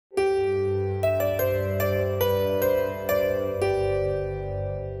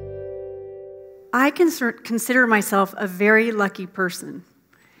I consider myself a very lucky person.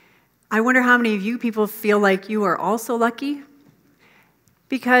 I wonder how many of you people feel like you are also lucky?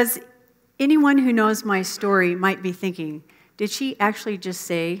 Because anyone who knows my story might be thinking, did she actually just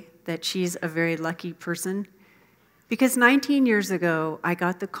say that she's a very lucky person? Because 19 years ago, I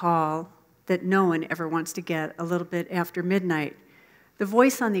got the call that no one ever wants to get a little bit after midnight. The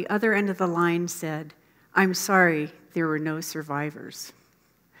voice on the other end of the line said, "I'm sorry, there were no survivors."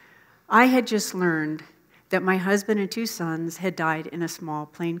 I had just learned that my husband and 2 sons had died in a small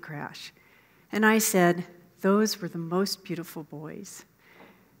plane crash. And I said, "Those were the most beautiful boys."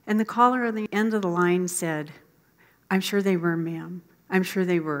 And the caller on the end of the line said, "I'm sure they were, ma'am. I'm sure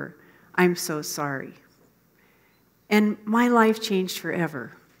they were. I'm so sorry." And my life changed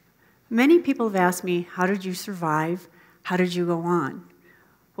forever. Many people have asked me, how did you survive? How did you go on?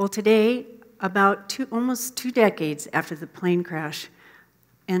 Well, today, about almost 2 decades after the plane crash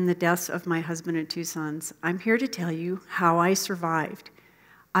and the deaths of my husband and 2 sons, I'm here to tell you how I survived.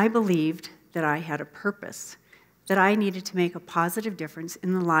 I believed that I had a purpose, that I needed to make a positive difference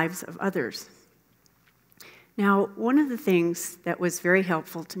in the lives of others. Now, one of the things that was very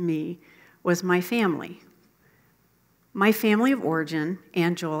helpful to me was my family. My family of origin,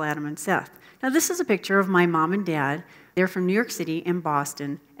 Ann, Joel, Adam, and Seth. Now, this is a picture of my mom and dad. They're from New York City and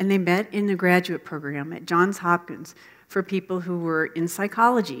Boston, and they met in the graduate program at Johns Hopkins for people who were in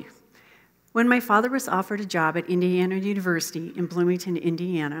psychology. When my father was offered a job at Indiana University in Bloomington,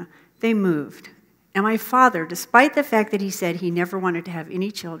 Indiana, they moved. And my father, despite the fact that he said he never wanted to have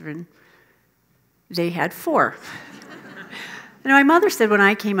any children, they had 4. And my mother said when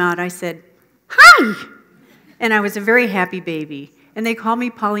I came out, I said, "Hi!" And I was a very happy baby. And they called me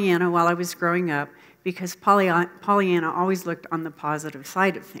Pollyanna while I was growing up because Pollyanna always looked on the positive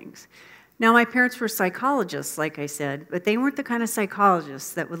side of things. Now, my parents were psychologists, like I said, but they weren't the kind of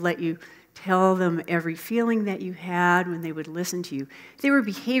psychologists that would let you tell them every feeling that you had when they would listen to you. They were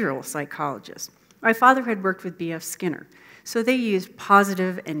behavioral psychologists. My father had worked with B.F. Skinner, so they used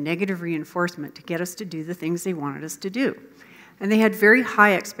positive and negative reinforcement to get us to do the things they wanted us to do. And they had very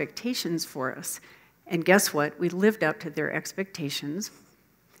high expectations for us. And guess what? We lived up to their expectations.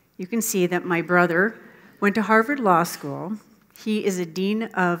 You can see that my brother went to Harvard Law School. He is a dean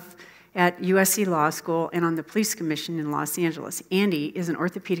at USC Law School and on the police commission in Los Angeles. Andy is an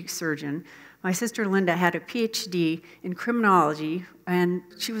orthopedic surgeon. My sister Linda had a PhD in criminology, and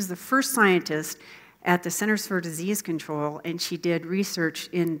she was the first scientist at the Centers for Disease Control, and she did research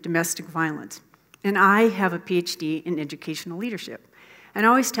in domestic violence. And I have a PhD in educational leadership. And I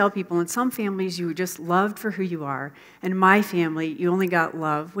always tell people, in some families, you were just loved for who you are. In my family, you only got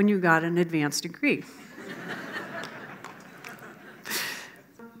love when you got an advanced degree.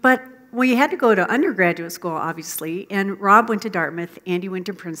 But we had to go to undergraduate school, obviously, and Rob went to Dartmouth, Andy went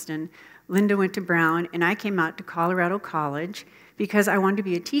to Princeton, Linda went to Brown, and I came out to Colorado College because I wanted to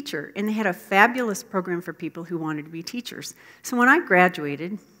be a teacher. And they had a fabulous program for people who wanted to be teachers. So when I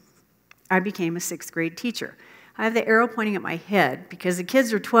graduated, I became a 6th grade teacher. I have the arrow pointing at my head because the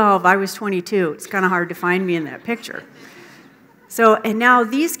kids are 12, I was 22. It's kind of hard to find me in that picture. So, and now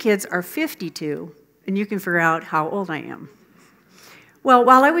these kids are 52, and you can figure out how old I am. Well,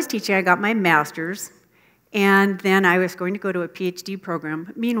 while I was teaching, I got my master's, and then I was going to go to a PhD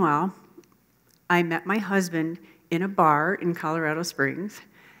program. Meanwhile, I met my husband in a bar in Colorado Springs,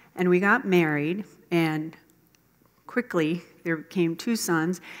 and we got married, and quickly, there came 2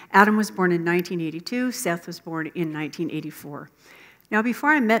 sons. Adam was born in 1982. Seth was born in 1984. Now, before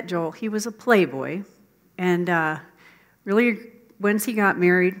I met Joel, he was a playboy. And really, once he got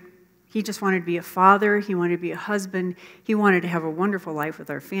married, he just wanted to be a father. He wanted to be a husband. He wanted to have a wonderful life with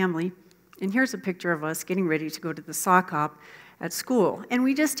our family. And here's a picture of us getting ready to go to the sock hop at school. And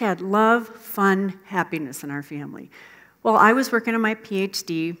we just had love, fun, happiness in our family. Well, I was working on my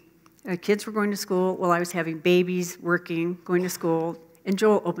PhD. Kids were going to school while I was having babies, working, going to school, and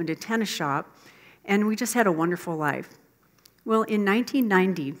Joel opened a tennis shop, and we just had a wonderful life. Well, in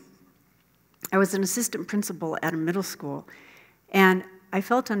 1990, I was an assistant principal at a middle school, and I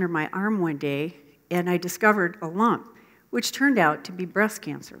felt under my arm one day, and I discovered a lump, which turned out to be breast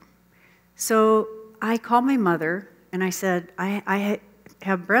cancer. So I called my mother, and I said, I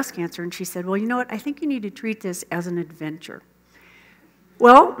have breast cancer, and she said, well, you know what, I think you need to treat this as an adventure.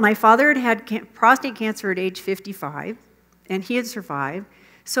 Well, my father had prostate cancer at age 55, and he had survived,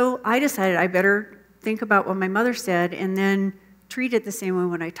 so I decided I better think about what my mother said and then treat it the same way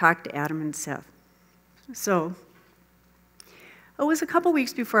when I talked to Adam and Seth. So it was a couple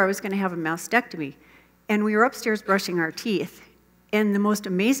weeks before I was going to have a mastectomy, and we were upstairs brushing our teeth, and the most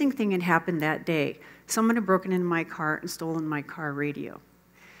amazing thing had happened that day. Someone had broken into my car and stolen my car radio.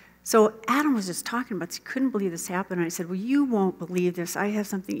 So Adam was just talking about this. He couldn't believe this happened. And I said, well, you won't believe this. I have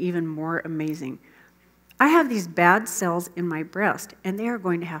something even more amazing. I have these bad cells in my breast, and they are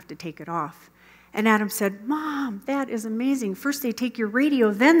going to have to take it off. And Adam said, Mom, that is amazing. First they take your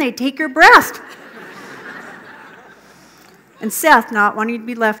radio, then they take your breast. And Seth, not wanting to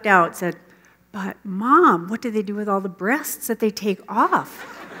be left out, said, but Mom, what do they do with all the breasts that they take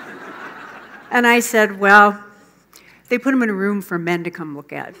off? And I said, well, they put them in a room for men to come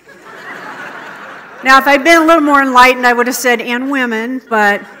look at. Now, if I'd been a little more enlightened, I would have said, and women,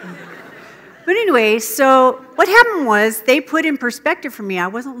 but anyway, so what happened was they put in perspective for me. I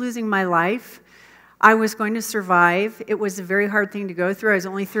wasn't losing my life. I was going to survive. It was a very hard thing to go through. I was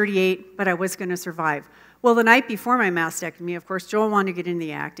only 38, but I was going to survive. Well, the night before my mastectomy, of course, Joel wanted to get in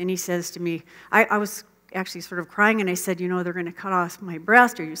the act, and he says to me, I was actually sort of crying, and I said, you know, they're going to cut off my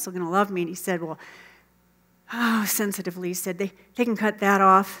breast. Are you still going to love me? And he said, well, sensitively, he said, they can cut that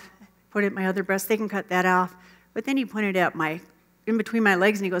off, put it in my other breast, they can cut that off. But then he pointed at in between my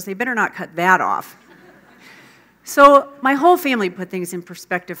legs, and he goes, they better not cut that off. So my whole family put things in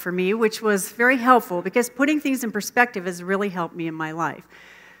perspective for me, which was very helpful, because putting things in perspective has really helped me in my life.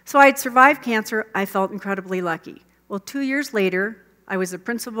 So I had survived cancer. I felt incredibly lucky. Well, 2 years later, I was a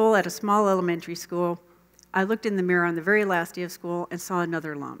principal at a small elementary school. I looked in the mirror on the very last day of school and saw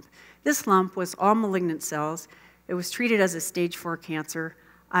another lump. This lump was all malignant cells. It was treated as a stage 4 cancer.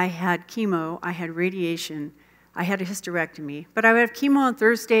 I had chemo, I had radiation, I had a hysterectomy. But I would have chemo on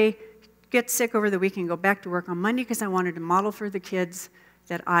Thursday, get sick over the weekend, go back to work on Monday because I wanted to model for the kids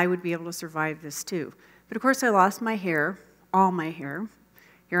that I would be able to survive this too. But of course I lost my hair, all my hair.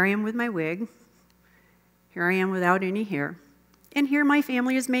 Here I am with my wig. Here I am without any hair. And here my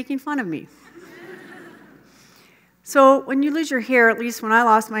family is making fun of me. So when you lose your hair, at least when I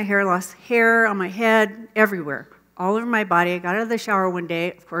lost my hair, I lost hair on my head, everywhere, all over my body. I got out of the shower one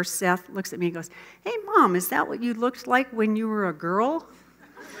day. Of course, Seth looks at me and goes, hey, Mom, is that what you looked like when you were a girl?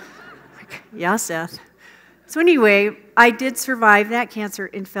 Like, yeah, Seth. So anyway, I did survive that cancer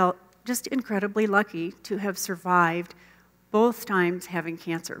and felt just incredibly lucky to have survived both times having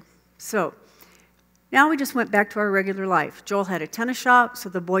cancer. So now we just went back to our regular life. Joel had a tennis shop, so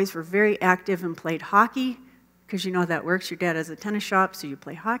the boys were very active and played hockey, because you know how that works. Your dad has a tennis shop, so you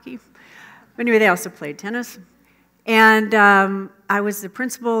play hockey. But anyway, they also played tennis. And I was the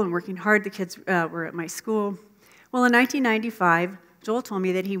principal and working hard. The kids were at my school. Well, in 1995, Joel told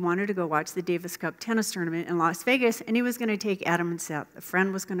me that he wanted to go watch the Davis Cup tennis tournament in Las Vegas, and he was going to take Adam and Seth. A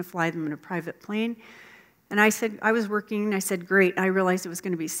friend was going to fly them in a private plane. And I said, I was working, and I said, great. I realized it was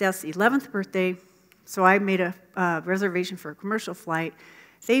going to be Seth's 11th birthday, so I made a reservation for a commercial flight.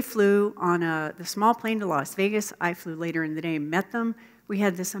 They flew on the small plane to Las Vegas. I flew later in the day and met them. We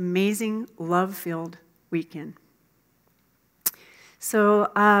had this amazing, love-filled weekend.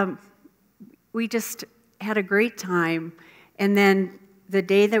 So we just had a great time. And then the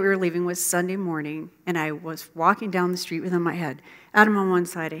day that we were leaving was Sunday morning, and I was walking down the street with him. I had Adam on one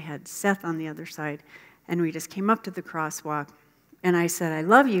side, I had Seth on the other side, and we just came up to the crosswalk. And I said, I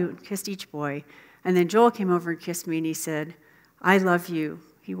love you, and kissed each boy. And then Joel came over and kissed me, and he said, I love you.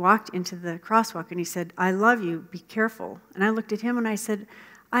 He walked into the crosswalk and he said, I love you, be careful. And I looked at him and I said,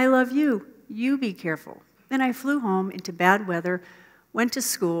 I love you, you be careful. Then I flew home into bad weather, went to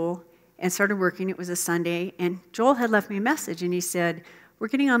school, and started working. It was a Sunday, and Joel had left me a message, and he said, we're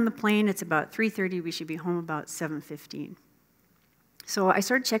getting on the plane, it's about 3:30, we should be home about 7:15. So I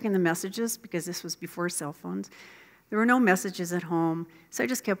started checking the messages, because this was before cell phones. There were no messages at home, so I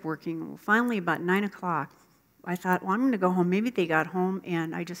just kept working. Well, finally, about 9 o'clock, I thought, well, I'm going to go home. Maybe they got home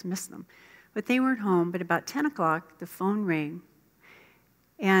and I just missed them. But they weren't home. But about 10 o'clock, the phone rang.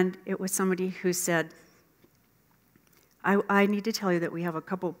 And it was somebody who said, I need to tell you that we have a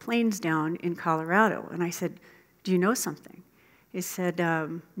couple of planes down in Colorado. And I said, do you know something? He said,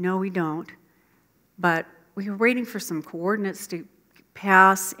 no, we don't. But we were waiting for some coordinates to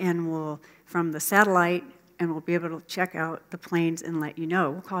pass from the satellite, and we'll be able to check out the planes and let you know.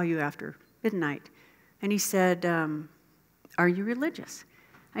 We'll call you after midnight. And he said, are you religious?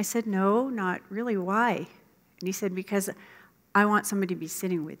 I said, no, not really. Why? And he said, because I want somebody to be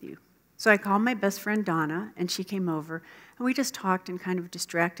sitting with you. So I called my best friend, Donna, and she came over, and we just talked and kind of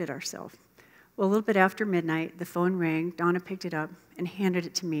distracted ourselves. Well, a little bit after midnight, the phone rang. Donna picked it up and handed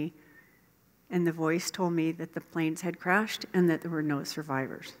it to me, and the voice told me that the planes had crashed and that there were no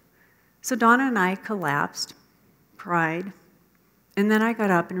survivors. So Donna and I collapsed, cried, and then I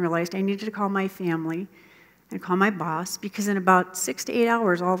got up and realized I needed to call my family and call my boss, because in about 6 to 8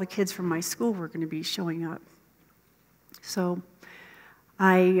 hours, all the kids from my school were going to be showing up. So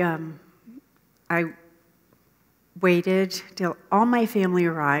I waited till all my family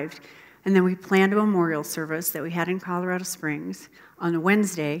arrived, and then we planned a memorial service that we had in Colorado Springs on a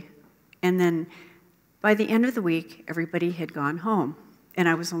Wednesday, and then by the end of the week, everybody had gone home, and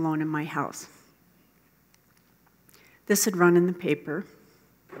I was alone in my house. This had run in the paper,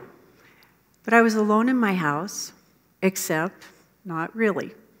 but I was alone in my house, except not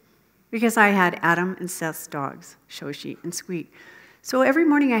really, because I had Adam and Seth's dogs, Shoshi and Squeak. So every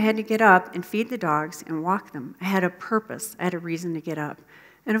morning I had to get up and feed the dogs and walk them. I had a purpose, I had a reason to get up.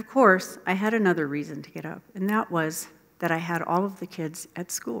 And of course, I had another reason to get up, and that was that I had all of the kids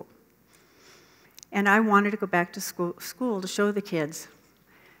at school. And I wanted to go back to school to show the kids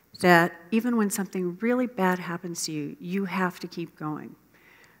that even when something really bad happens to you, you have to keep going.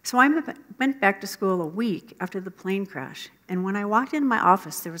 So I went back to school a week after the plane crash, and when I walked into my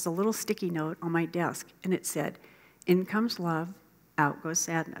office, there was a little sticky note on my desk, and it said, "In comes love, out goes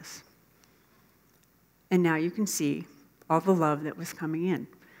sadness." And now you can see all the love that was coming in.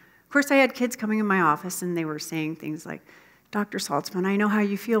 Of course, I had kids coming in my office, and they were saying things like, "Dr. Saltzman, I know how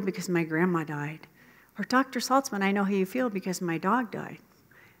you feel because my grandma died." Or, "Dr. Saltzman, I know how you feel because my dog died."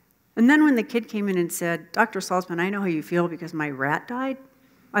 And then when the kid came in and said, "Dr. Saltzman, I know how you feel because my rat died,"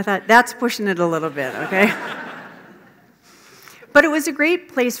 I thought, that's pushing it a little bit, okay? But it was a great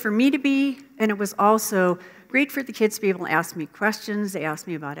place for me to be, and it was also great for the kids to be able to ask me questions. They asked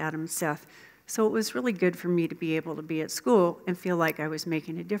me about Adam and Seth. So it was really good for me to be able to be at school and feel like I was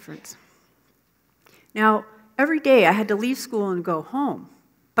making a difference. Now, every day I had to leave school and go home,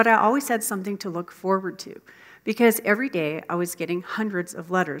 but I always had something to look forward to, because every day I was getting hundreds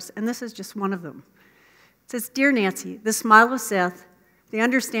of letters, and this is just one of them. It says, "Dear Nancy, the smile of Seth, the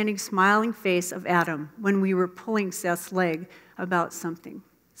understanding, smiling face of Adam when we were pulling Seth's leg about something.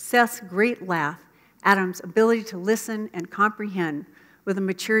 Seth's great laugh, Adam's ability to listen and comprehend with a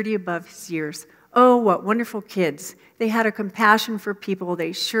maturity above his years. Oh, what wonderful kids. They had a compassion for people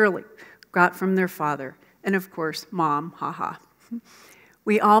they surely got from their father. And of course, Mom, haha.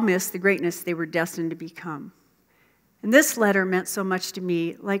 We all miss the greatness they were destined to become." And this letter meant so much to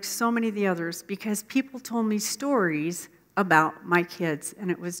me, like so many of the others, because people told me stories about my kids, and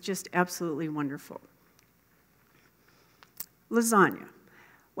it was just absolutely wonderful. Lasagna.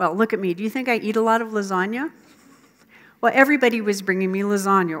 Well, look at me. Do you think I eat a lot of lasagna? Well, everybody was bringing me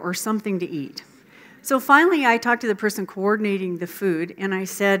lasagna or something to eat. So finally, I talked to the person coordinating the food, and I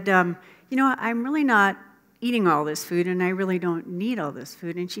said, you know, I'm really not eating all this food, and I really don't need all this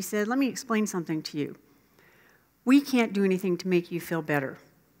food. And she said, "Let me explain something to you. We can't do anything to make you feel better.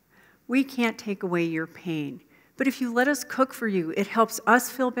 We can't take away your pain. But if you let us cook for you, it helps us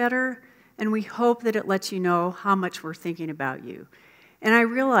feel better, and we hope that it lets you know how much we're thinking about you." And I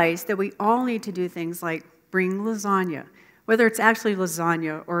realized that we all need to do things like bring lasagna. Whether it's actually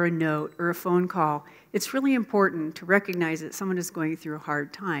lasagna or a note or a phone call, it's really important to recognize that someone is going through a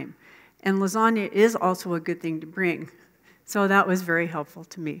hard time. And lasagna is also a good thing to bring. So that was very helpful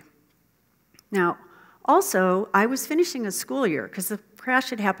to me. Now, also, I was finishing a school year because the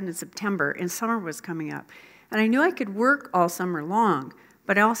crash had happened in September and summer was coming up. And I knew I could work all summer long,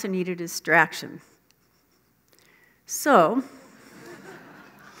 but I also needed a distraction. So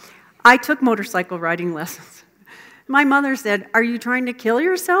I took motorcycle riding lessons. My mother said, "Are you trying to kill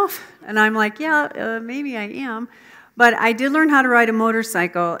yourself?" And I'm like, yeah, maybe I am. But I did learn how to ride a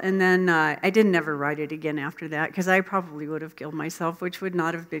motorcycle, and then I didn't ever ride it again after that, because I probably would have killed myself, which would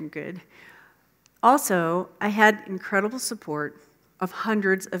not have been good. Also, I had incredible support of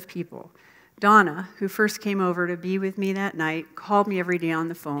hundreds of people. Donna, who first came over to be with me that night, called me every day on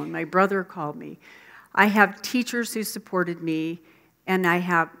the phone. My brother called me. I have teachers who supported me, and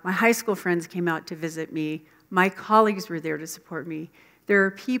my high school friends came out to visit me. My colleagues were there to support me. There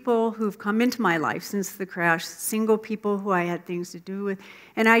are people who've come into my life since the crash, single people who I had things to do with,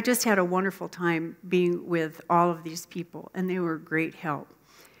 and I just had a wonderful time being with all of these people, and they were great help.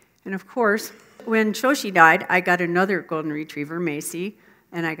 And of course, when Shoshi died, I got another golden retriever, Macy,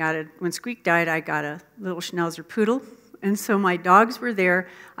 and when Squeak died, I got a little Schnauzer poodle. And so my dogs were there.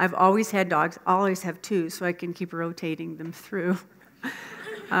 I've always had dogs. I'll always have two, so I can keep rotating them through.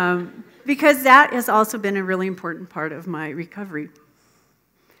 Because that has also been a really important part of my recovery.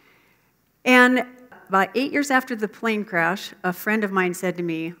 And about 8 years after the plane crash, a friend of mine said to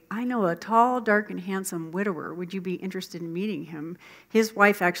me, "I know a tall, dark, and handsome widower. Would you be interested in meeting him? His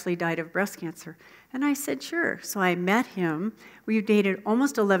wife actually died of breast cancer." And I said, sure. So I met him. We've dated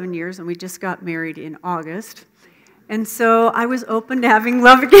almost 11 years, and we just got married in August. And so I was open to having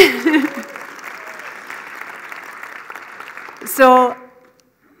love again. So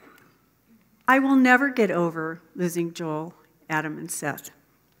I will never get over losing Joel, Adam, and Seth.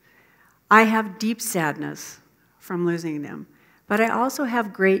 I have deep sadness from losing them. But I also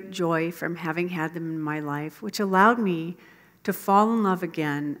have great joy from having had them in my life, which allowed me to fall in love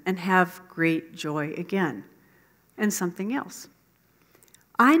again and have great joy again. And something else.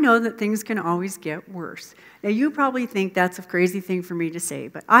 I know that things can always get worse. Now, you probably think that's a crazy thing for me to say,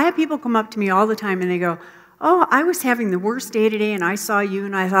 but I have people come up to me all the time and they go, oh, I was having the worst day today and I saw you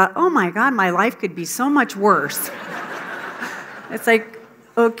and I thought, oh my God, my life could be so much worse. It's like,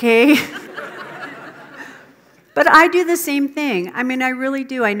 okay. But I do the same thing. I mean, I really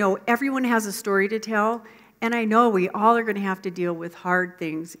do. I know everyone has a story to tell, and I know we all are going to have to deal with hard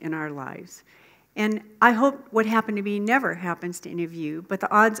things in our lives. And I hope what happened to me never happens to any of you, but the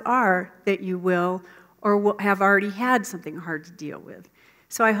odds are that you will or will have already had something hard to deal with.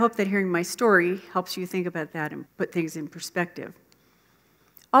 So I hope that hearing my story helps you think about that and put things in perspective.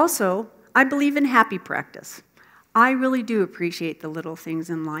 Also, I believe in happy practice. I really do appreciate the little things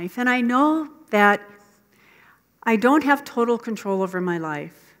in life, and I know that I don't have total control over my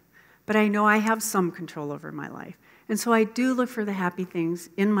life, but I know I have some control over my life. And so I do look for the happy things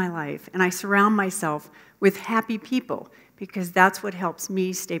in my life, and I surround myself with happy people because that's what helps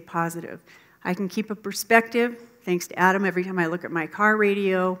me stay positive. I can keep a perspective. Thanks to Adam, every time I look at my car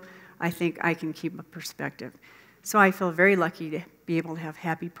radio, I think I can keep a perspective. So I feel very lucky to be able to have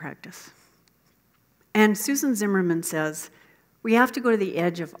happy practice. And Susan Zimmerman says, we have to go to the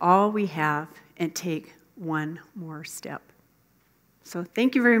edge of all we have and take one more step. So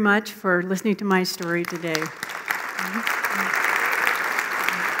thank you very much for listening to my story today.